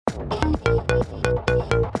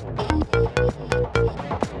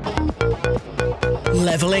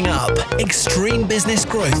Leveling up. Extreme business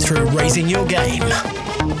growth through raising your game.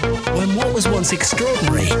 When what was once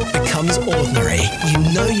extraordinary becomes ordinary, you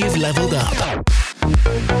know you've leveled up.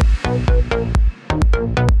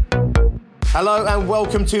 Hello and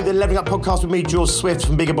welcome to the Leveling Up Podcast with me, George Swift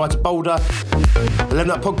from Bigger Brighter Bolder. The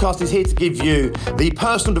Leveling Up Podcast is here to give you the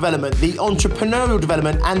personal development, the entrepreneurial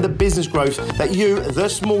development and the business growth that you, the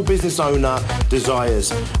small business owner,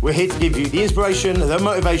 desires. We're here to give you the inspiration, the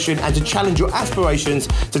motivation and to challenge your aspirations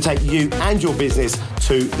to take you and your business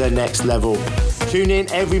to the next level. Tune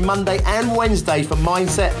in every Monday and Wednesday for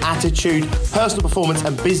mindset, attitude, personal performance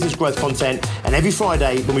and business growth content, and every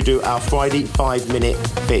Friday when we do our Friday 5-minute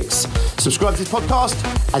fix. Subscribe to this podcast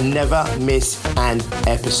and never miss an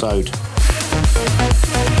episode.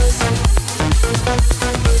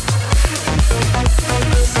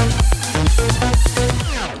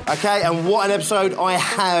 Okay, and what an episode I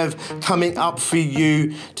have coming up for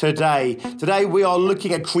you today. Today we are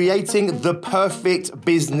looking at creating the perfect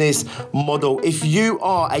business model. If you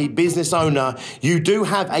are a business owner, you do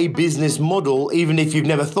have a business model, even if you've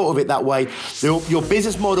never thought of it that way. Your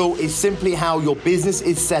business model is simply how your business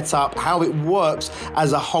is set up, how it works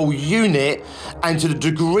as a whole unit, and to the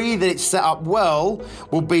degree that it's set up well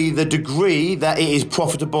will be the degree that it is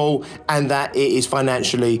profitable and that it is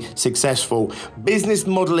financially successful. Business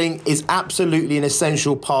modeling is absolutely an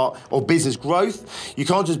essential part of business growth. You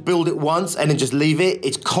can't just build it once and then just leave it.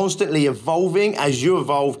 It's constantly evolving as you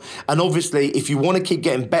evolve. And obviously, if you want to keep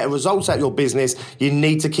getting better results at your business, you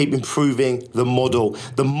need to keep improving the model.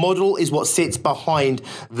 The model is what sits behind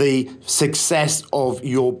the success of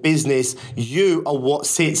your business. You are what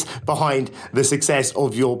sits behind the success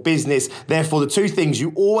of your business. Therefore, the two things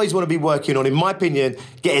you always want to be working on, in my opinion,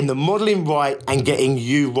 getting the modeling right and getting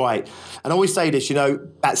you right. And I always say this,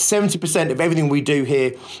 about 70% of everything we do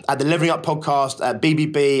here at the Leveling Up Podcast, at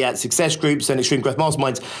BBB, at Success Groups and Extreme Growth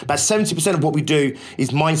Masterminds, about 70% of what we do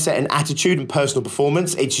is mindset and attitude and personal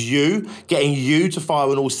performance. It's you, getting you to fire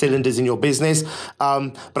on all cylinders in your business.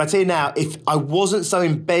 But I tell you now, if I wasn't so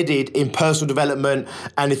embedded in personal development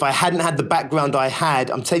and if I hadn't had the background I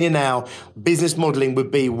had, I'm telling you now, business modeling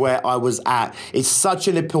would be where I was at. It's such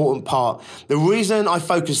an important part. The reason I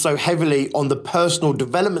focus so heavily on the personal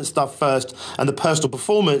development stuff first and the personal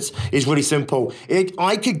performance is really simple.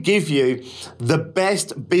 I could give you the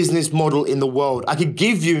best business model in the world. I could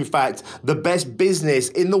give you, in fact, the best business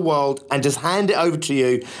in the world and just hand it over to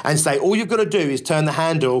you and say, all you've got to do is turn the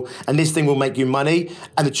handle and this thing will make you money.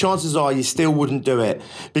 And the chances are you still wouldn't do it,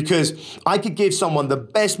 because I could give someone the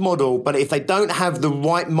best model, but if they don't have the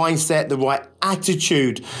right mindset, the right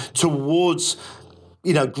attitude towards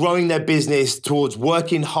growing their business, towards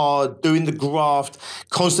working hard, doing the graft,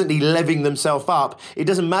 constantly leveling themselves up, it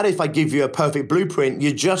doesn't matter if I give you a perfect blueprint,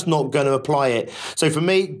 you're just not going to apply it. So for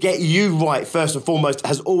me, get you right, first and foremost,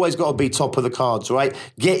 has always got to be top of the cards, right?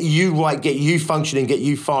 Get you right, get you functioning, get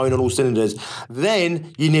you firing on all cylinders.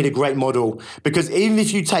 Then you need a great model, because even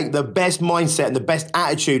if you take the best mindset and the best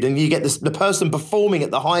attitude and you get the person performing at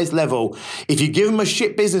the highest level, if you give them a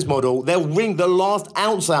shit business model, they'll wring the last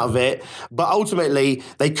ounce out of it, but ultimately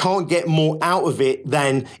they can't get more out of it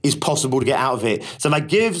than is possible to get out of it. So if I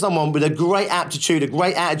give someone with a great aptitude, a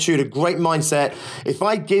great attitude, a great mindset, if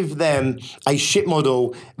I give them a shit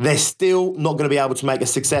model, they're still not going to be able to make a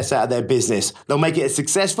success out of their business. They'll make it as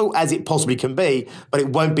successful as it possibly can be, but it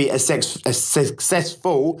won't be as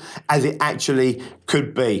successful as it actually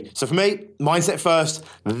could be. So for me, mindset first,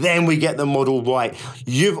 then we get the model right.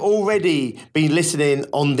 You've already been listening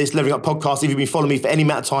on this Leveling Up Podcast, if you've been following me for any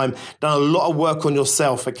amount of time, done a lot of work on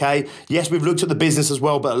yourself, okay? Yes, we've looked at the business as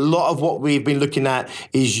well, but a lot of what we've been looking at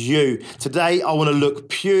is you. Today, I want to look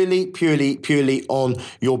purely on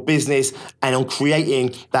your business and on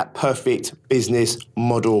creating that perfect business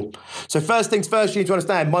model. So first things first, you need to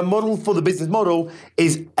understand, my model for the business model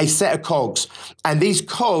is a set of cogs. And these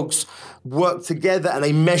cogs work together and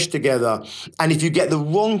they mesh together. And if you get the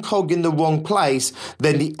wrong cog in the wrong place,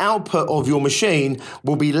 then the output of your machine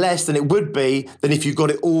will be less than it would be than if you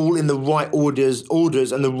got it all in the right orders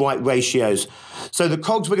and the right ratios. So the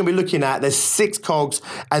cogs we're going to be looking at, there's 6 cogs,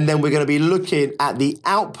 and then we're going to be looking at the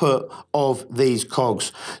output of these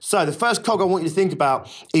cogs. So the first cog I want you to think about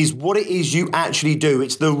is what it is you actually do.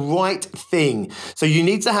 It's the right thing. So you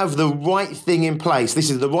need to have the right thing in place.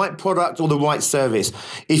 This is the right product or the right service.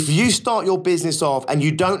 If you start start your business off and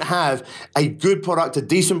you don't have a good product, a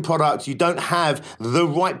decent product, you don't have the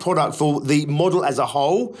right product for the model as a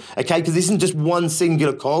whole, okay, because this isn't just one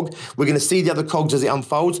singular cog. We're going to see the other cogs as it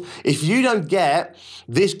unfolds. If you don't get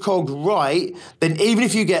this cog right, then even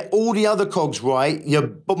if you get all the other cogs right,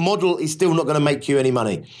 your model is still not going to make you any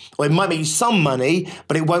money. Or it might make you some money,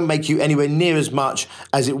 but it won't make you anywhere near as much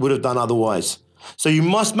as it would have done otherwise. So you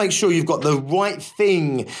must make sure you've got the right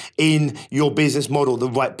thing in your business model, the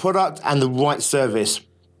right product and the right service.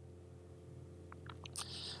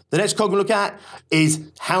 The next cog we look at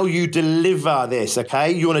is how you deliver this,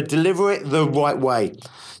 okay? You want to deliver it the right way.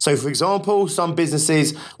 So, for example, some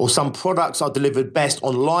businesses or some products are delivered best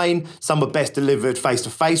online. Some are best delivered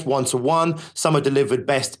face-to-face, one-to-one. Some are delivered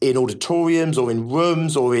best in auditoriums or in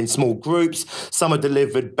rooms or in small groups. Some are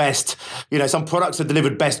delivered best, some products are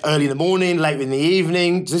delivered best early in the morning, late in the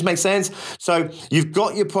evening. Does this make sense? So you've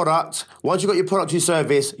got your product. Once you've got your product or your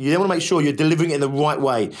service, you then want to make sure you're delivering it in the right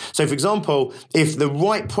way. So, for example, if the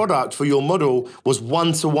right product for your model was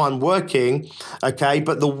one-to-one working, okay,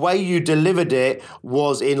 but the way you delivered it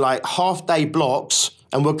was in like half-day blocks,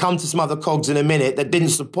 and we'll come to some other cogs in a minute that didn't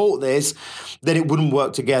support this, then it wouldn't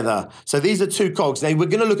work together. So these are two cogs. Now, we're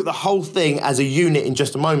going to look at the whole thing as a unit in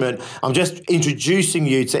just a moment. I'm just introducing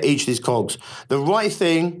you to each of these cogs. The right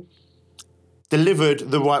thing delivered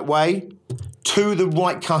the right way to the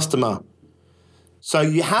right customer. So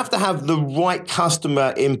you have to have the right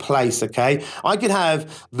customer in place, okay? I could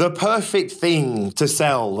have the perfect thing to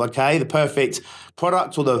sell, okay? The perfect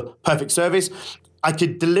product or the perfect service. I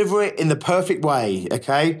could deliver it in the perfect way,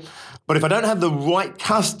 okay? But if I don't have the right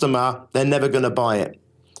customer, they're never going to buy it.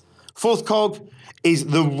 Fourth cog is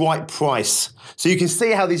the right price. So you can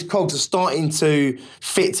see how these cogs are starting to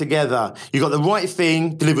fit together. You've got the right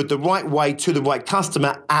thing delivered the right way to the right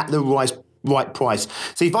customer at the right price.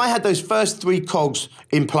 So if I had those first three cogs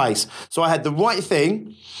in place, so I had the right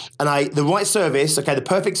thing and the right service, okay, the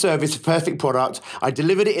perfect service, the perfect product, I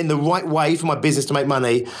delivered it in the right way for my business to make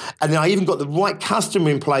money, and then I even got the right customer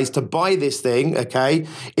in place to buy this thing, okay,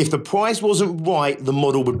 if the price wasn't right, the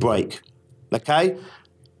model would break, okay?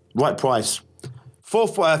 Right price.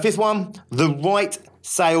 Fifth one, the right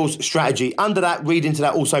sales strategy. Under that, read into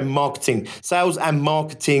that also marketing, sales and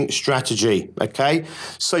marketing strategy, okay?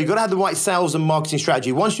 So you've got to have the right sales and marketing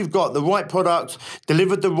strategy. Once you've got the right product,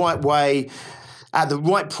 delivered the right way, at the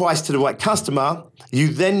right price to the right customer, you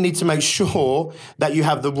then need to make sure that you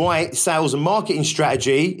have the right sales and marketing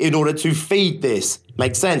strategy in order to feed this.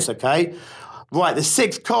 Makes sense, okay? Right, the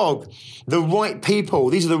sixth cog, the right people.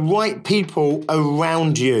 These are the right people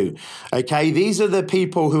around you, okay? These are the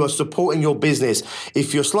people who are supporting your business.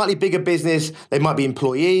 If you're a slightly bigger business, they might be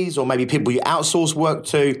employees or maybe people you outsource work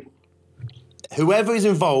to. Whoever is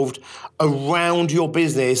involved around your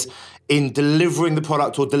business in delivering the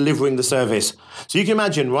product or delivering the service. So you can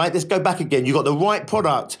imagine, right? Let's go back again. You've got the right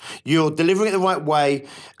product. You're delivering it the right way,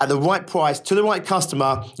 at the right price, to the right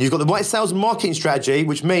customer. You've got the right sales and marketing strategy,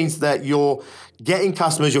 which means that you're getting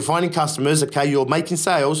customers, you're finding customers, okay? You're making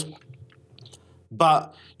sales,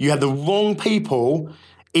 but you have the wrong people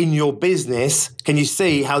in your business. Can you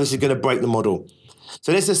see how this is going to break the model?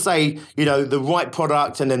 So let's just say, the right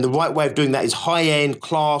product and then the right way of doing that is high-end,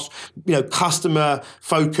 class, customer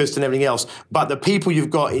focused and everything else. But the people you've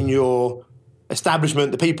got in your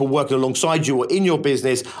establishment, the people working alongside you or in your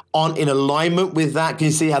business aren't in alignment with that. Can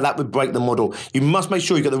you see how that would break the model? You must make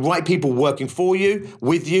sure you've got the right people working for you,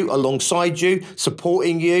 with you, alongside you,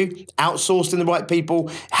 supporting you, outsourcing the right people.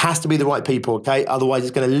 It has to be the right people, okay? Otherwise,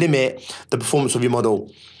 it's going to limit the performance of your model.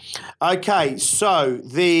 Okay, so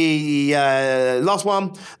the last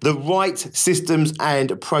one, the right systems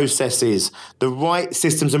and processes. The right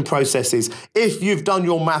systems and processes. If you've done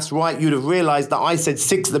your maths right, you'd have realized that I said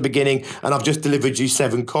 6 at the beginning and I've just delivered you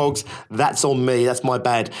 7 cogs. That's on me, that's my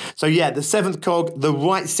bad. So yeah, the 7th cog, the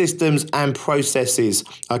right systems and processes,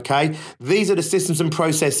 okay? These are the systems and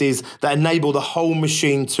processes that enable the whole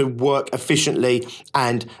machine to work efficiently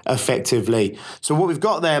and effectively. So what we've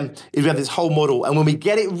got there is we have this whole model, and when we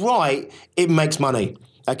get it right, it makes money.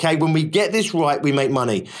 Okay, when we get this right, we make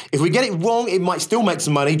money. If we get it wrong, it might still make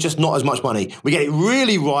some money, just not as much money. We get it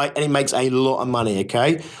really right and it makes a lot of money,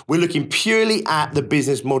 okay? We're looking purely at the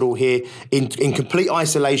business model here in complete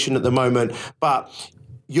isolation at the moment, but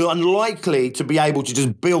you're unlikely to be able to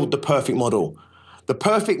just build the perfect model. The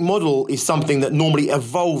perfect model is something that normally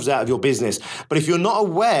evolves out of your business. But if you're not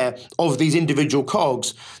aware of these individual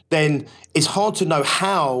cogs, then it's hard to know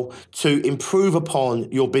how to improve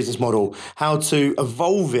upon your business model, how to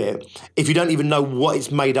evolve it if you don't even know what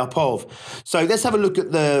it's made up of. So let's have a look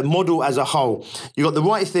at the model as a whole. You've got the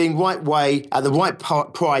right thing, right way, at the right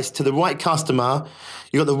price to the right customer.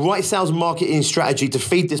 You've got the right sales and marketing strategy to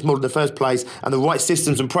feed this model in the first place, and the right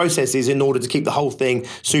systems and processes in order to keep the whole thing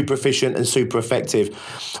super efficient and super effective.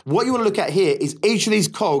 What you want to look at here is each of these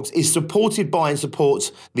cogs is supported by and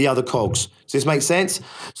supports the other cogs. Does this make sense?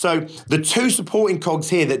 So the two supporting cogs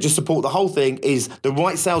here that just support the whole thing is the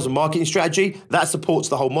right sales and marketing strategy, that supports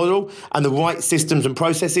the whole model, and the right systems and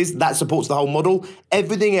processes, that supports the whole model.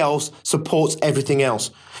 Everything else supports everything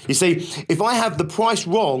else. You see, if I have the price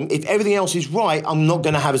wrong, if everything else is right, I'm not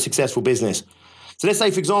going to have a successful business. So let's say,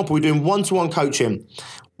 for example, we're doing one-to-one coaching.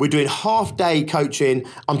 We're doing half-day coaching.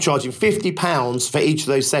 I'm charging £50 for each of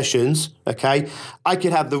those sessions, okay? I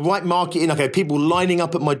could have the right marketing. Okay, people lining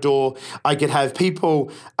up at my door. I could have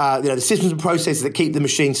people, the systems and processes that keep the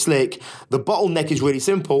machine slick. The bottleneck is really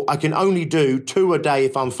simple. I can only do 2 a day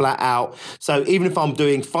if I'm flat out. So even if I'm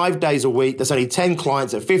doing 5 days a week, that's only 10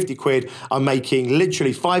 clients at 50 quid. I'm making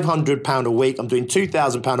literally £500 a week. I'm doing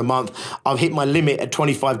 £2,000 a month. I've hit my limit at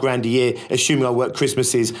 25 grand a year, assuming I work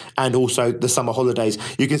Christmases and also the summer holidays.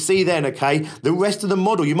 You can see then, okay, the rest of the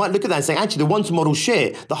model, you might look at that and say, actually, the one-to model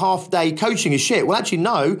shit, the half-day coaching is shit. Well, actually,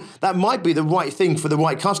 no, that might be the right thing for the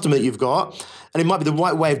right customer that you've got, and it might be the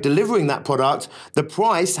right way of delivering that product. The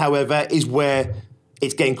price, however, is where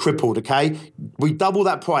it's getting crippled, okay? We double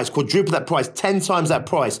that price, quadruple that price, 10 times that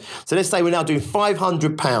price. So let's say we're now doing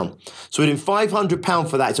 £500. So we're doing £500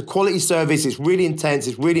 for that. It's a quality service. It's really intense.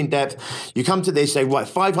 It's really in depth. You come to this, say, right,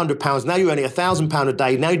 £500. Now you're earning £1,000 a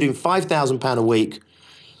day. Now you're doing £5,000 a week.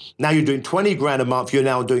 Now you're doing 20 grand a month. You're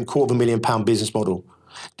now doing £250,000 business model.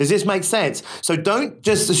 Does this make sense? So don't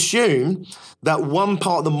just assume that one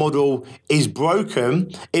part of the model is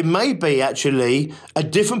broken. It may be actually a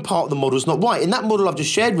different part of the model is not right. In that model I've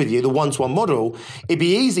just shared with you, the one-to-one model, it'd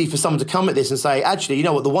be easy for someone to come at this and say, actually, you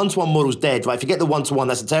know what, the one-to-one model's dead, right? Forget the one-to-one,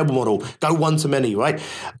 that's a terrible model. Go one-to-many, right?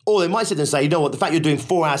 Or they might sit and say, you know what, the fact you're doing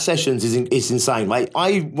 4-hour sessions is insane, right?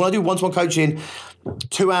 When I do one-to-one coaching,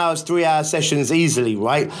 2 hours, 3 hour sessions easily,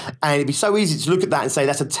 right? And it'd be so easy to look at that and say,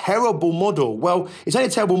 that's a terrible model. Well, it's only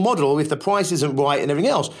a terrible model if the price isn't right and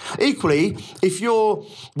everything else. Equally, if you're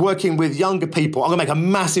working with younger people, I'm gonna make a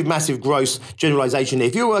massive, massive gross generalization here.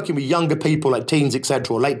 If you're working with younger people like teens,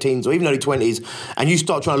 etc., or late teens, or even early 20s, and you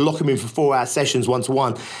start trying to lock them in for 4 hour sessions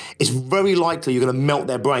one-to-one, it's very likely you're gonna melt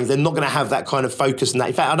their brains. They're not gonna have that kind of focus and that.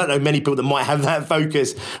 In fact, I don't know many people that might have that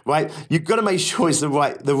focus, right? You've got to make sure it's the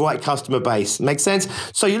right customer base. Makes sense?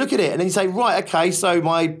 So you look at it and then you say, right, okay, so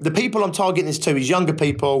the people I'm targeting this to is younger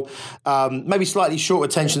people, maybe slightly short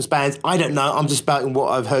attention spans. I don't know. I'm just spouting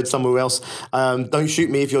what I've heard somewhere else. Don't shoot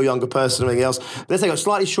me if you're a younger person or anything else. Let's say you've got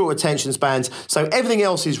slightly short attention spans. So everything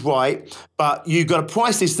else is right, but you've got to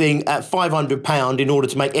price this thing at £500 in order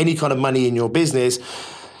to make any kind of money in your business.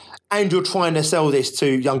 And you're trying to sell this to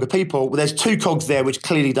younger people. Well, there's two cogs there which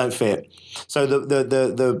clearly don't fit. So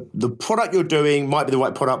the product you're doing might be the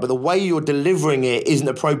right product, but the way you're delivering it isn't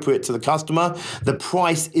appropriate to the customer. The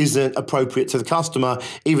price isn't appropriate to the customer,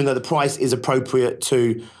 even though the price is appropriate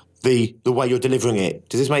to the way you're delivering it.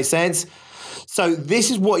 Does this make sense? So this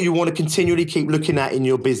is what you want to continually keep looking at in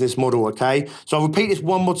your business model, okay? So I'll repeat this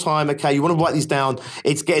one more time, okay? You want to write these down.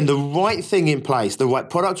 It's getting the right thing in place, the right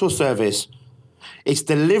product or service. It's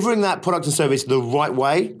delivering that product and service the right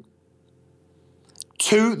way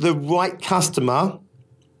to the right customer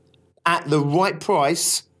at the right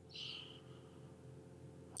price.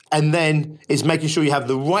 And then it's making sure you have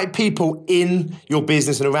the right people in your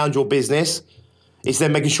business and around your business. It's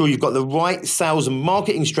then making sure you've got the right sales and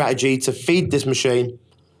marketing strategy to feed this machine.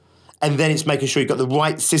 And then it's making sure you've got the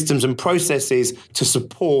right systems and processes to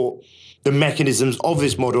support the mechanisms of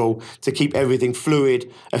this model to keep everything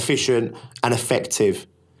fluid, efficient, and effective.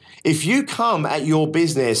 If you come at your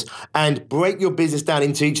business and break your business down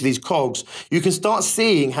into each of these cogs, you can start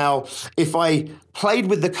seeing how if I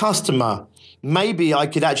played with the customer, maybe I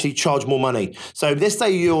could actually charge more money. So let's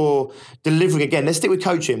say you're delivering, again, let's stick with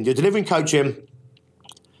coaching. You're delivering coaching.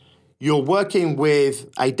 You're working with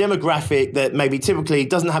a demographic that maybe typically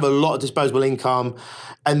doesn't have a lot of disposable income.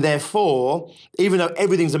 And therefore, even though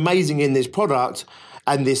everything's amazing in this product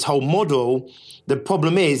and this whole model, the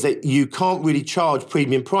problem is that you can't really charge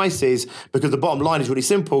premium prices because the bottom line is really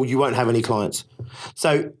simple. You won't have any clients.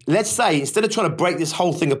 So let's say instead of trying to break this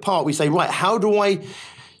whole thing apart, we say, right, how do I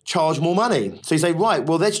charge more money? So you say, right,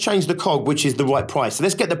 well, let's change the cog, which is the right price. So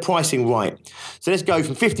let's get the pricing right. So let's go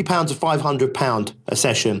from £50 to £500 a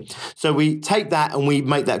session. So we take that and we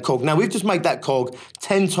make that cog. Now we've just made that cog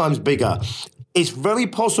 10 times bigger. it's very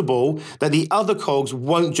possible that the other cogs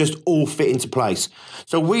won't just all fit into place.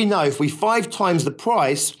 So we know if we 5 times the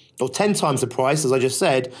price or 10 times the price, as I just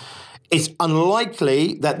said, it's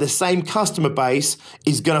unlikely that the same customer base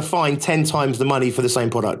is going to find 10 times the money for the same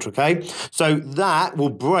product, okay? So that will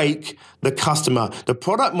break the customer. The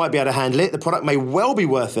product might be able to handle it. The product may well be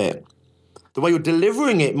worth it. The way you're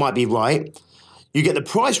delivering it might be right. You get the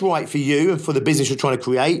price right for you and for the business you're trying to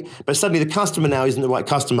create, but suddenly the customer now isn't the right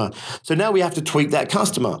customer. So now we have to tweak that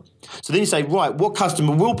customer. So then you say, right, what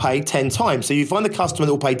customer will pay 10 times? So you find the customer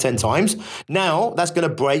that will pay 10 times. Now that's going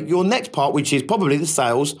to break your next part, which is probably the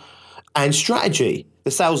sales and strategy,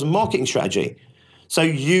 the sales and marketing strategy. So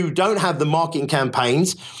you don't have the marketing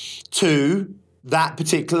campaigns to that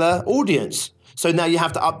particular audience. So now you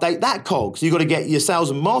have to update that cog. So you've got to get your sales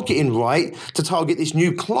and marketing right to target this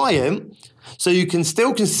new client so you can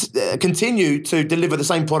still continue to deliver the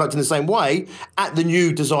same product in the same way at the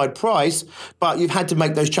new desired price, but you've had to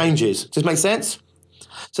make those changes. Does this make sense?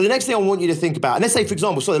 So the next thing I want you to think about, and let's say, for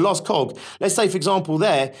example, the last cog, let's say, for example,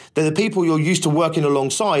 that the people you're used to working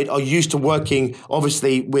alongside are used to working,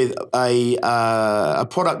 obviously, with a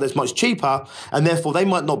product that's much cheaper, and therefore they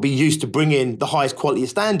might not be used to bringing the highest quality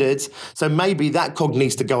standards, so maybe that cog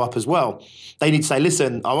needs to go up as well. They need to say,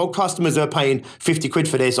 listen, our old customers are paying 50 quid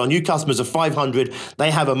for this, our new customers are 500,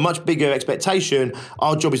 they have a much bigger expectation,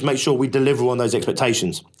 our job is to make sure we deliver on those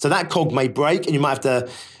expectations. So that cog may break, and you might have to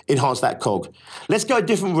enhance that cog. Let's go a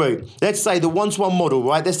different route. Let's say the one-to-one model,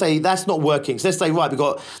 right? Let's say that's not working. So let's say, right, we've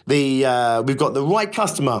got the right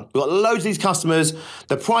customer. We've got loads of these customers.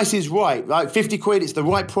 The price is right? 50 quid, it's the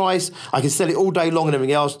right price. I can sell it all day long and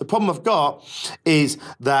everything else. The problem I've got is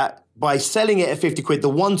that by selling it at 50 quid, the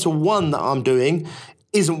one-to-one that I'm doing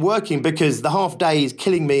isn't working because the half day is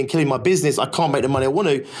killing me and killing my business. I can't make the money I want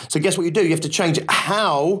to. So guess what you do? You have to change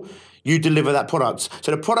how you deliver that product. So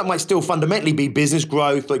the product might still fundamentally be business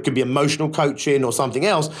growth, or it could be emotional coaching or something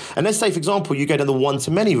else. And let's say, for example, you go down the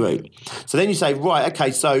one-to-many route. So then you say, right, okay,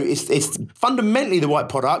 so it's fundamentally the right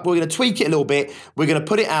product. We're going to tweak it a little bit. We're going to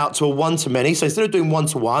put it out to a one-to-many. So instead of doing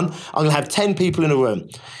one-to-one, I'm going to have 10 people in a room.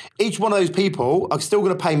 Each one of those people are still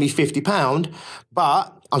going to pay me £50,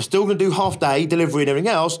 but I'm still going to do half day delivery and everything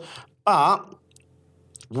else, but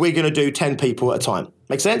we're going to do 10 people at a time.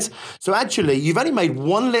 Make sense? So actually, you've only made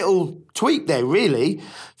one little tweak there, really.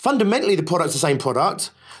 Fundamentally, the product's the same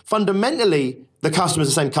product. Fundamentally, the customer's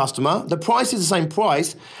the same customer. The price is the same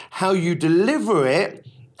price. How you deliver it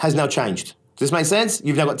has now changed. Does this make sense?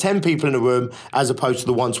 You've now got 10 people in a room as opposed to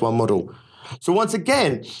the one-to-one model. So once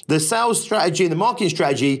again, the sales strategy and the marketing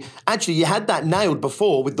strategy, actually, you had that nailed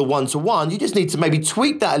before with the one-to-one. You just need to maybe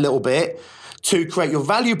tweak that a little bit to create your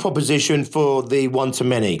value proposition for the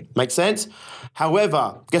one-to-many. Make sense?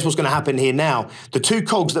 However, guess what's going to happen here now? The two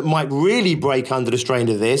cogs that might really break under the strain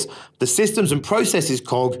of this, the systems and processes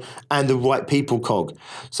cog and the right people cog.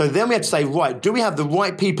 So then we have to say, right, do we have the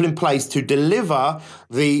right people in place to deliver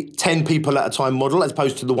the 10 people at a time model as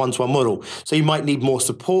opposed to the one-to-one model? So you might need more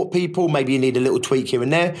support people. Maybe you need a little tweak here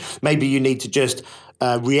and there. Maybe you need to just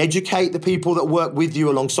re-educate the people that work with you,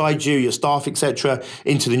 alongside you, your staff, etc.,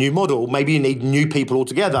 into the new model. Maybe you need new people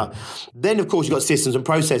altogether. Then, of course, you've got systems and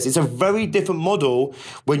processes. It's a very different model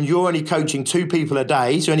when you're only coaching 2 people a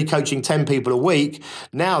day, so you're only coaching 10 people a week.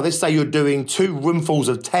 Now, let's say you're doing 2 roomfuls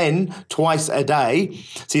of 10 twice a day.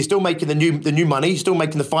 So you're still making the new money, you're still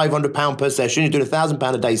making the £500 per session, you're doing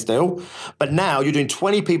 £1,000 a day still. But now you're doing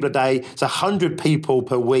 20 people a day, it's 100 people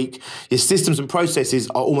per week. Your systems and processes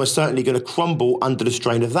are almost certainly going to crumble under the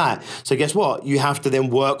strain of that. So guess what? You have to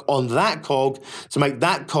then work on that cog to make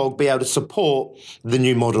that cog be able to support the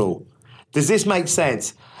new model. Does this make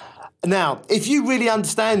sense? Now, if you really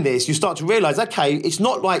understand this, you start to realize, okay, it's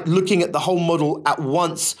not like looking at the whole model at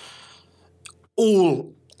once,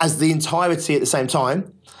 all as the entirety at the same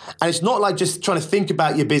time. And it's not like just trying to think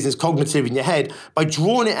about your business cognitive in your head. By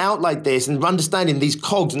drawing it out like this and understanding these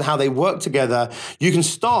cogs and how they work together, you can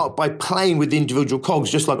start by playing with the individual cogs,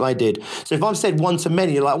 just like I did. So if I've said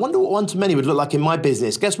one-to-many, you're like, I wonder what one-to-many would look like in my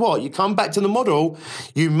business. Guess what? You come back to the model,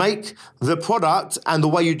 you make the product and the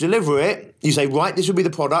way you deliver it, you say, right, this would be the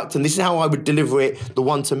product and this is how I would deliver it, the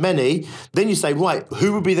one-to-many. Then you say, right,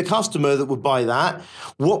 who would be the customer that would buy that?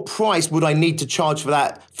 What price would I need to charge for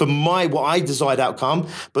that, for what I desired outcome?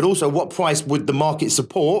 But also, what price would the market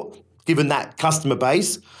support, given that customer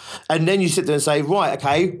base? And then you sit there and say, right,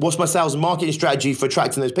 okay, what's my sales and marketing strategy for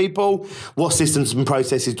attracting those people? What systems and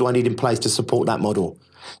processes do I need in place to support that model?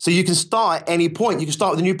 So you can start at any point. You can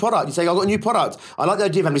start with a new product. You say, I've got a new product. I like the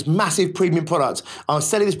idea of having this massive premium product. I'm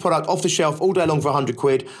selling this product off the shelf all day long for 100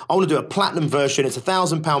 quid. I want to do a platinum version. It's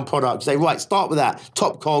 £1,000 product. You say, right, start with that.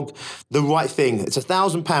 Top cog, the right thing. It's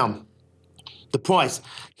 £1,000. The price.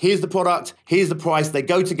 Here's the product, here's the price. They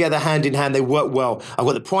go together hand in hand, they work well. I've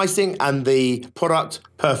got the pricing and the product,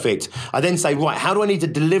 perfect. I then say, right, how do I need to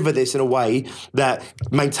deliver this in a way that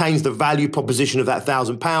maintains the value proposition of that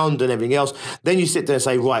 £1,000 and everything else? Then you sit there and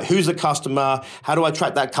say, right, who's the customer? How do I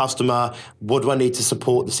track that customer? What do I need to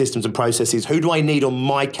support the systems and processes? Who do I need on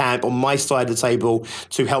my camp, on my side of the table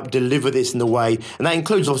to help deliver this in the way? And that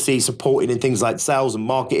includes obviously supporting in things like sales and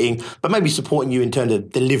marketing, but maybe supporting you in terms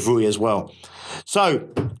of delivery as well. So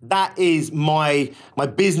that is my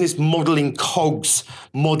business modeling COGS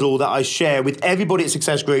model that I share with everybody at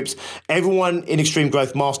Success Groups, everyone in Extreme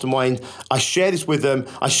Growth Mastermind. I share this with them.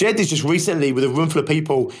 I shared this just recently with a room full of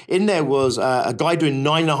people. In there was a guy doing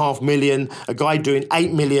 9.5 million, a guy doing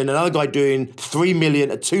 8 million, another guy doing 3 million,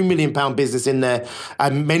 a £2 million business in there,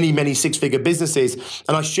 and many, many six-figure businesses.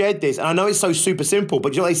 And I shared this, and I know it's so super simple,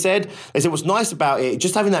 but you know what they said? They said what's nice about it,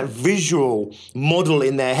 just having that visual model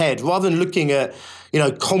in their head, rather than looking at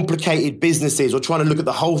complicated businesses or trying to look at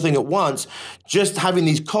the whole thing at once, just having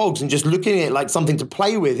these cogs and just looking at it like something to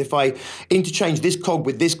play with. If I interchange this cog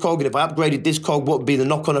with this cog, and if I upgraded this cog, what would be the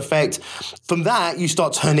knock-on effect? From that, you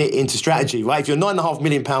start turning it into strategy, right? If you're a £9.5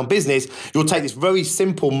 million business, you'll take this very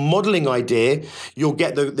simple modeling idea, you'll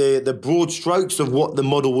get the broad strokes of what the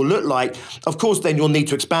model will look like. Of course, then you'll need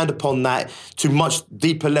to expand upon that to much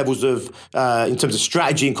deeper levels of, in terms of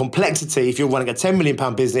strategy and complexity, if you're running a £10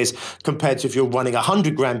 million business compared to if you're running a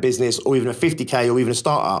 $100,000 business or even a 50K or even a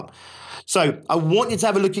startup. So I want you to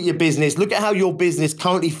have a look at your business, look at how your business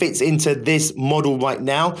currently fits into this model right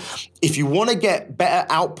now. If you want to get better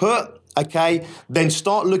output, okay, then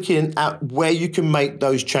start looking at where you can make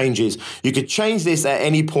those changes. You could change this at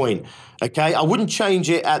any point. Okay, I wouldn't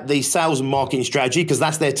change it at the sales and marketing strategy because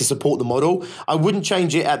that's there to support the model. I wouldn't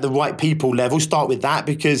change it at the right people level. Start with that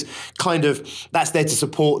because kind of that's there to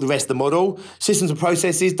support the rest of the model. Systems and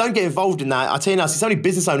processes, don't get involved in that. I tell you now, so many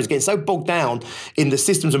business owners getting so bogged down in the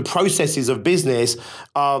systems and processes of business.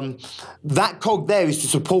 That cog there is to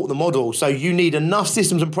support the model. So you need enough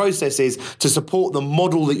systems and processes to support the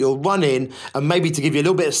model that you're running and maybe to give you a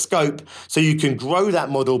little bit of scope so you can grow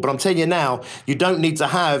that model. But I'm telling you now, you don't need to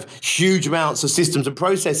have huge amounts of systems and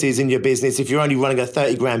processes in your business if you're only running a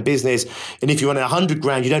 30 grand business. And if you're running 100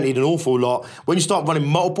 grand, you don't need an awful lot. When you start running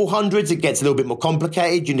multiple hundreds, it gets a little bit more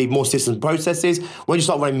complicated. You need more systems and processes. When you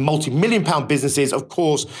start running multi-million pound businesses, of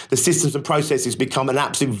course, the systems and processes become an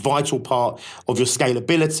absolute vital part of your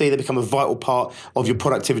scalability. They become a vital part of your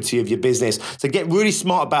productivity of your business. So get really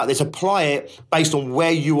smart about this. Apply it based on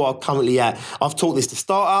where you are currently at. I've taught this to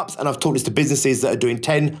startups and I've taught this to businesses that are doing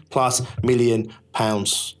 10+ million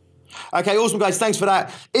pounds. Okay, awesome, guys. Thanks for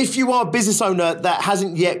that. If you are a business owner that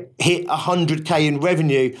hasn't yet hit 100K in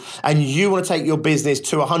revenue and you want to take your business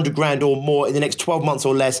to 100 grand or more in the next 12 months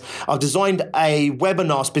or less, I've designed a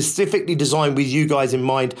webinar specifically designed with you guys in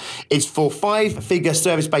mind. It's for 5-figure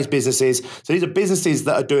service-based businesses. So these are businesses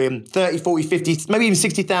that are doing 30, 40, 50, maybe even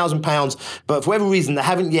 £60,000, but for whatever reason, they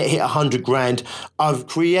haven't yet hit 100 grand. I've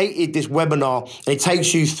created this webinar and it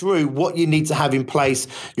takes you through what you need to have in place,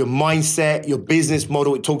 your mindset, your business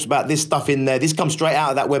model. It talks about this stuff in there. This comes straight out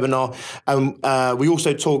of that webinar. We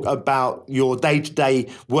also talk about your day-to-day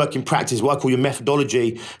working practice, what I call your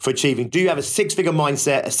methodology for achieving. Do you have a 6-figure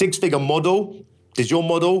mindset, a 6-figure model? Does your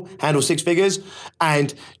model handle 6 figures?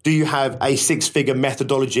 And do you have a 6-figure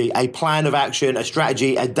methodology, a plan of action, a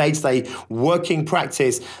strategy, a day-to-day working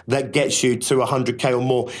practice that gets you to 100K or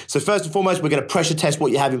more? So first and foremost, we're going to pressure test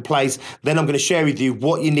what you have in place. Then I'm going to share with you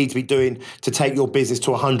what you need to be doing to take your business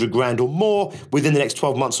to 100 grand or more within the next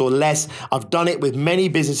 12 months or less. I've done it with many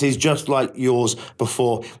businesses just like yours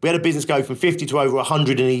before. We had a business go from 50 to over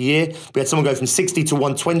 100 in a year. We had someone go from 60 to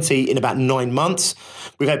 120 in about 9 months.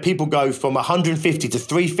 We've had people go from 150 to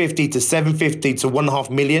 350 to 750 to 1.5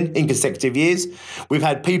 million in consecutive years. We've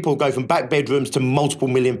had people go from back bedrooms to multiple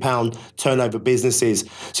 £1 million turnover businesses.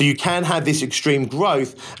 So you can have this extreme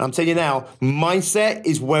growth. And I'm telling you now, mindset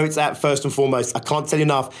is where it's at first and foremost. I can't tell you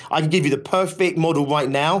enough. I can give you the perfect model right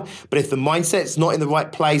now, but if the mindset's not in the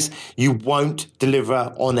right place, you won't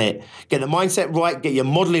deliver on it. Get the mindset right, get your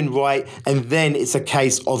modeling right, and then it's a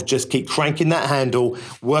case of just keep cranking that handle,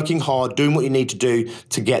 working hard, doing what you need to do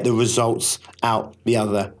to get the results out the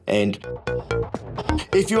other end.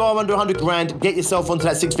 If you are under 100 grand, get yourself onto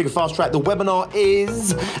that 6-figure fast track. The webinar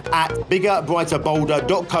is at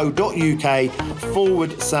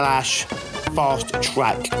biggerbrighterbolder.co.uk/fast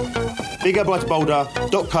track.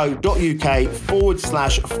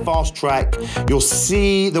 biggerbrighterbolder.co.uk/fast track. You'll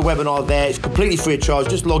see the webinar there. It's completely free of charge.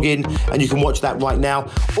 Just log in and you can watch that right now.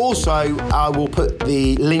 Also, I will put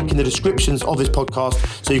the link in the descriptions of this podcast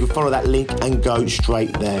so you can follow that link and go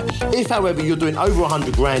straight there. If, however, you're doing over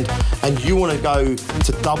 100 grand and you want to go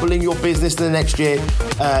to doubling your business in the next year,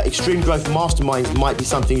 Extreme Growth Masterminds might be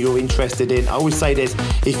something you're interested in. I always say this: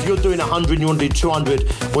 if you're doing 100 and you want to do 200,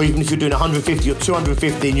 or even if you're doing 150 or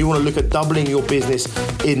 250 and you want to look at doubling your business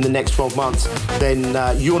in the next 12 months, then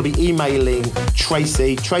you want to be emailing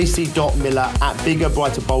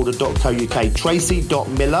tracy.miller@biggerbrighterbolder.co.uk,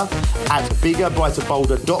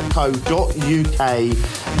 tracy.miller@biggerbrighterbolder.co.uk,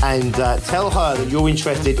 and tell her that you're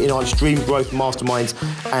interested in our Extreme Growth Masterminds,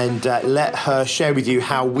 and let her share with you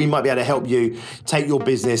how we might be able to help you take your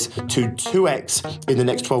business to 2x in the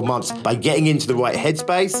next 12 months by getting into the right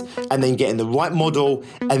headspace and then getting the right model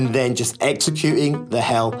and then just executing the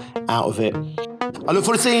hell out of it. I look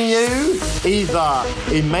forward to seeing you either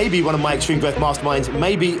in maybe one of my Extreme Growth Masterminds,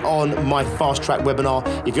 maybe on my Fast Track webinar.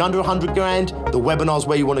 If you're under 100 grand, the webinar's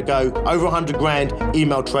where you want to go. Over 100 grand,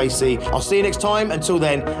 email Tracy. I'll see you next time. Until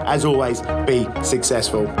then, as always, be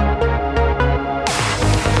successful.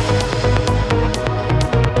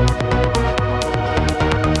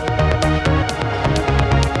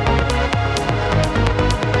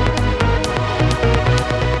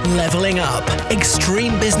 Leveling up.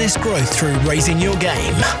 Extreme business growth through raising your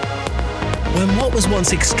game. When what was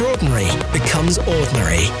once extraordinary becomes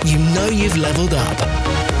ordinary, you know you've leveled up.